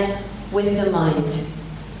understand with the mind.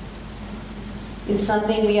 It's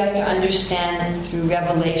something we have to understand through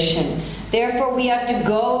revelation. Therefore we have to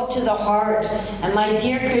go to the heart. And my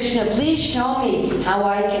dear Krishna, please show me how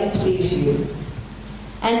I can please you.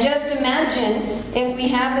 And just imagine if we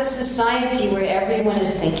have a society where everyone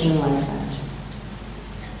is thinking like that.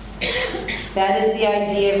 That is the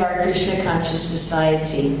idea of our Krishna conscious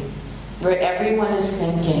society, where everyone is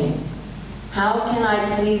thinking, how can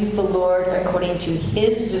I please the Lord according to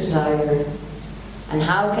His desire? And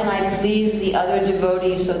how can I please the other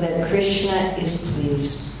devotees so that Krishna is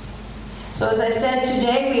pleased? So as I said,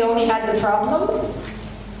 today we only had the problem.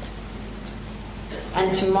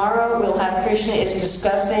 And tomorrow we'll have Krishna is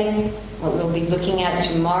discussing what we'll be looking at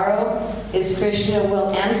tomorrow is Krishna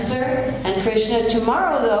will answer. And Krishna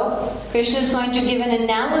tomorrow though, Krishna is going to give an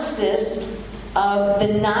analysis of the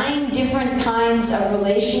 9 different kinds of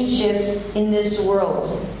relationships in this world.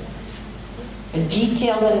 A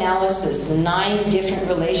detailed analysis, the 9 different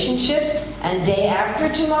relationships. And day after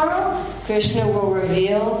tomorrow, Krishna will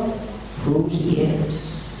reveal who He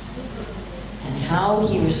is and how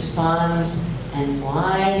He responds and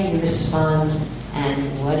why He responds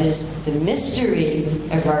and what is the mystery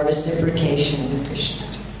of our reciprocation with Krishna.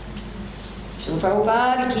 Srila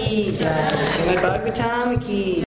Prabhupada ki jai, Srimad Bhagavatam ki